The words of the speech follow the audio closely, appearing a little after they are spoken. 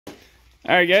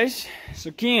Alright guys,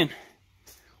 so Kean,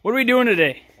 what are we doing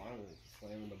today? Finally,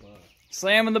 slamming the bug.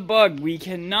 Slamming the bug. We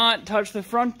cannot touch the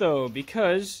front though,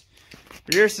 because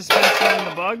rear suspension on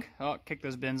the bug, oh, kick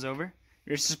those bins over.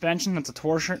 Rear suspension, that's a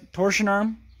torsion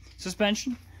arm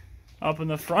suspension. Up in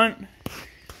the front,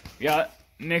 we got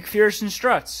McPherson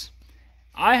struts.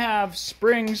 I have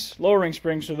springs, lowering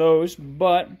springs for those,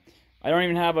 but I don't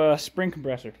even have a spring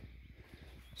compressor.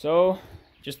 So,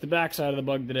 just the back side of the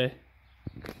bug today.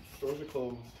 Stores are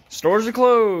closed. Stores are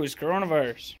closed.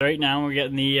 Coronavirus. Right now we're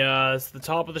getting the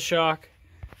top of the shock.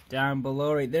 Down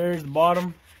below, right there is the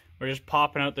bottom. We're just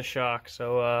popping out the shock.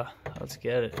 So let's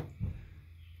get it.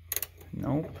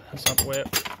 Nope, that's not the way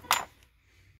up.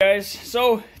 Guys,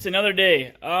 so it's another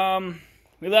day.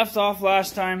 We left off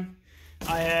last time.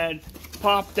 I had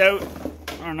popped out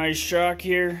our nice shock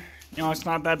here. You know, it's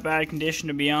not that bad condition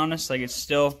to be honest. Like it's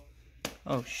still.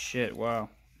 Oh shit! Wow.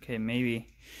 Okay, maybe.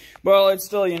 Well, it's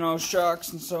still, you know,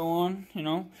 shocks and so on, you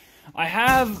know. I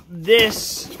have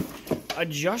this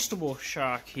adjustable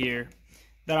shock here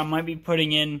that I might be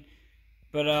putting in,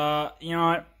 but, you know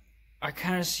what? I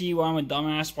kind of see why I'm a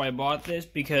dumbass why I bought this,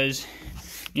 because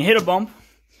you hit a bump,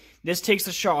 this takes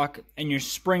the shock, and your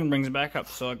spring brings it back up.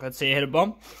 So, like, let's say you hit a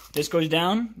bump, this goes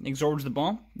down, absorbs the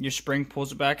bump, your spring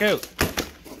pulls it back out.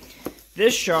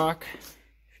 This shock,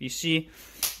 if you see,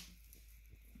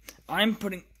 I'm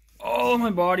putting all my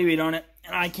body weight on it,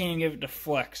 and I can't even give it to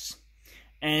flex,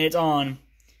 and it's on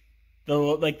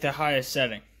the highest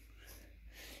setting.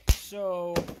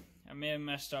 So I may have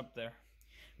messed up there,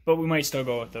 but we might still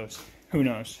go with those. Who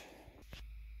knows?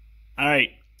 All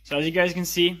right. So as you guys can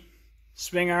see,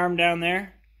 swing arm down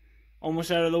there, almost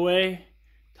out of the way.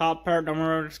 Top part, don't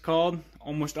remember what it's called,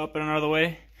 almost up and out of the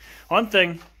way. One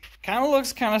thing, kind of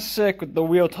looks kind of sick with the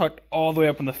wheel tucked all the way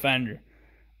up in the fender.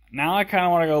 Now I kind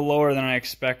of want to go lower than I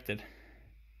expected.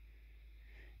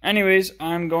 Anyways,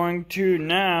 I'm going to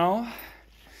now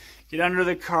get under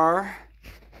the car,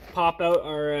 pop out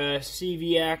our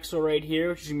CV axle right here,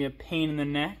 which is going to be a pain in the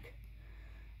neck.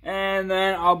 And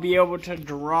then I'll be able to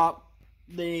drop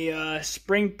the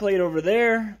spring plate over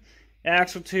there,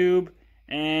 axle tube,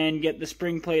 and get the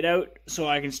spring plate out so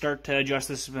I can start to adjust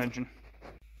the suspension.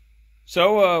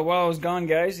 So while I was gone,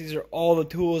 guys, these are all the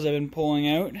tools I've been pulling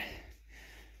out.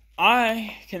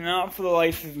 I cannot for the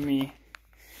life of me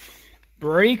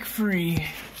break free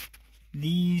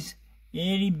these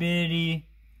itty bitty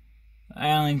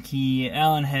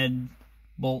Allen head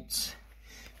bolts.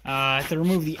 I have to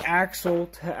remove the axle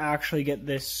to actually get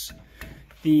this,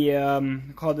 I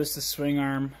call this the swing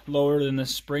arm, lower than the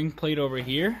spring plate over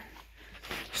here.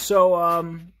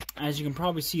 So as you can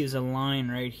probably see, there's a line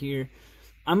right here.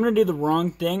 I'm gonna do the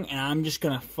wrong thing, and I'm just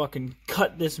gonna fucking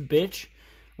cut this bitch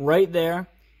right there.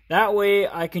 That way,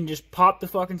 I can just pop the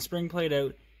fucking spring plate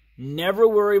out. Never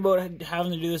worry about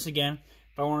having to do this again.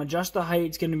 If I want to adjust the height,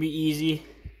 it's going to be easy.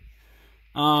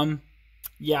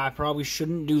 Yeah, I probably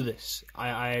shouldn't do this.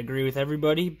 I agree with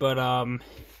everybody, but I'm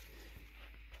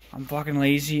fucking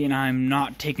lazy, and I'm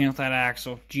not taking out that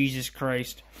axle. Jesus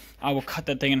Christ. I will cut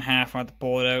that thing in half. I have to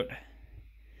pull it out.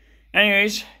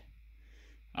 Anyways,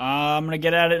 I'm going to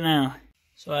get at it now.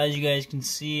 So as you guys can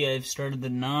see, I've started the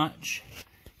notch.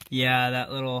 Yeah,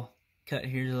 that little cut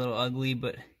here is a little ugly,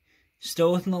 but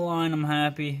still within the line, I'm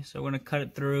happy. So we're going to cut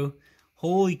it through.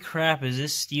 Holy crap, is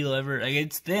this steel ever... Like,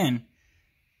 it's thin,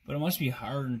 but it must be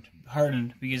hardened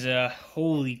because,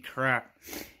 holy crap.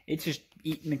 It's just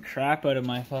eating the crap out of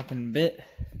my fucking bit.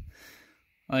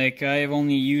 Like, I've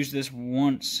only used this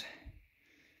once,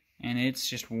 and it's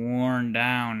just worn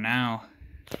down now.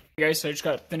 Okay, guys, so I just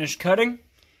got finished cutting.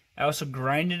 I also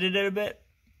grinded it a bit.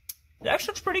 It actually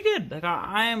looks pretty good. Like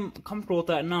I am comfortable with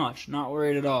that notch. Not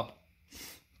worried at all.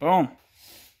 Boom.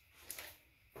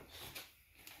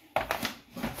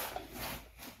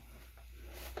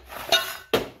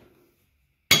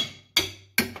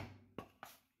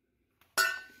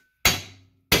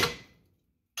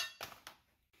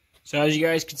 So as you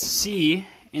guys could see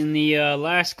in the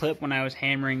last clip when I was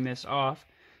hammering this off,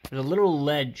 there's a little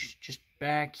ledge just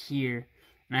back here.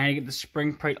 And I had to get the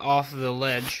spring plate off of the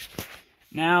ledge.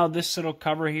 Now this little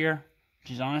cover here,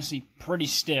 which is honestly pretty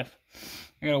stiff,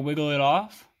 I gotta wiggle it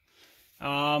off.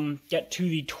 Get to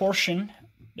the torsion,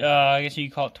 I guess you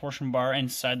could call it torsion bar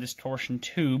inside this torsion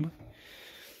tube.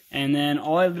 And then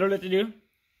all I literally have to do,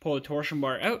 pull the torsion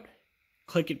bar out,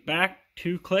 click it back,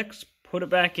 2 clicks, put it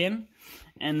back in,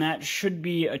 and that should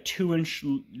be a 2-inch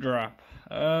drop.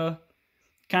 Kind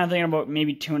of thinking about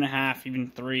maybe 2.5, even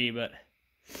 3, but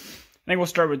I think we'll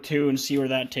start with 2 and see where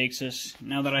that takes us.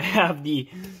 Now that I have the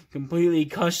completely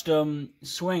custom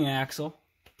swing axle.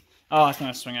 Oh, it's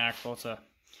not a swing axle, it's a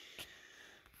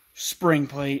spring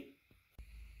plate.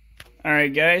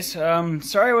 Alright guys,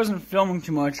 sorry I wasn't filming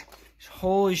too much.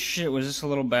 Holy shit, was this a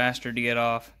little bastard to get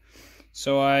off.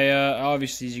 So I,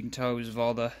 obviously as you can tell, it was of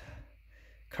all the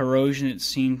corrosion it's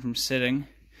seen from sitting.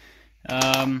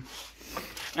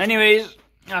 Anyways,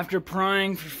 after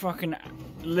prying for fucking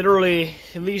literally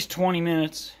at least 20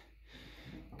 minutes,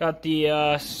 got the,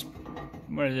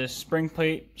 what is this, spring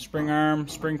plate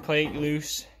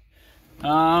loose.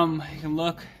 You can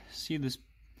look, see this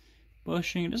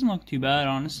bushing, it doesn't look too bad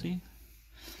honestly.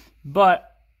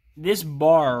 But this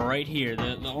bar right here,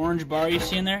 the orange bar you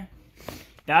see in there,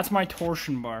 that's my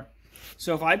torsion bar.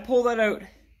 So if I pull that out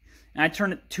and I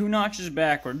turn it 2 notches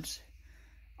backwards,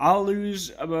 I'll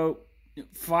lose about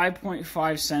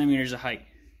 5.5 centimeters of height.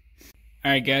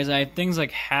 Alright guys, I have things like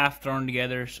half thrown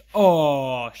together.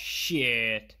 Oh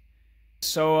shit.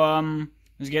 So I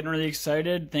was getting really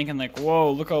excited, thinking like,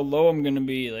 whoa, look how low I'm gonna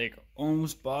be, like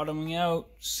almost bottoming out.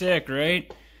 Sick,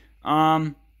 right?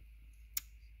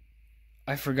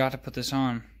 I forgot to put this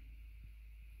on.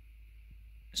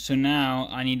 So now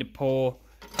I need to pull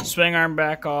the swing arm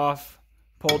back off,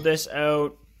 pull this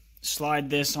out, slide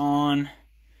this on,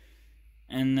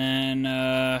 and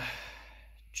then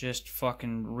just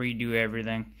fucking redo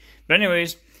everything. But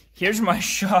anyways, here's my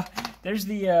shock. There's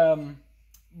the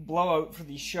blowout for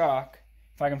the shock.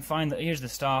 If I can find here's the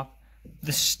stop.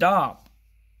 The stop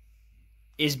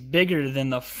is bigger than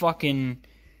the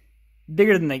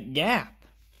gap.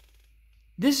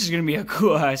 This is gonna be a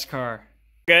cool ass car.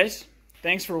 Guys,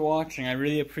 thanks for watching. I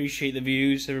really appreciate the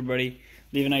views. Everybody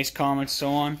leave a nice comment, so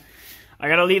on. I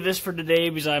gotta leave this for today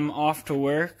because I'm off to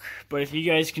work. But if you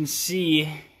guys can see,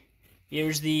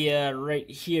 here's the right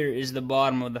here is the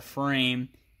bottom of the frame.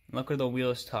 Look where the wheel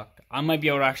is tucked. I might be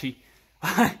able to actually.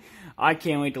 I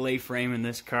can't wait to lay frame in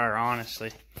this car.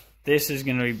 Honestly, this is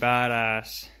gonna be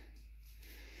badass.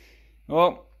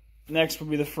 Well, next will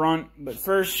be the front, but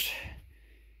first.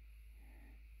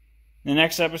 In the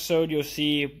next episode, you'll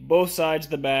see both sides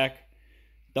of the back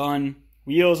done,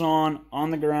 wheels on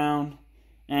the ground,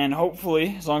 and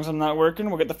hopefully, as long as I'm not working,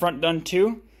 we'll get the front done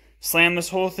too. Slam this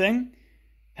whole thing.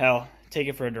 Hell, take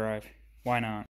it for a drive. Why not?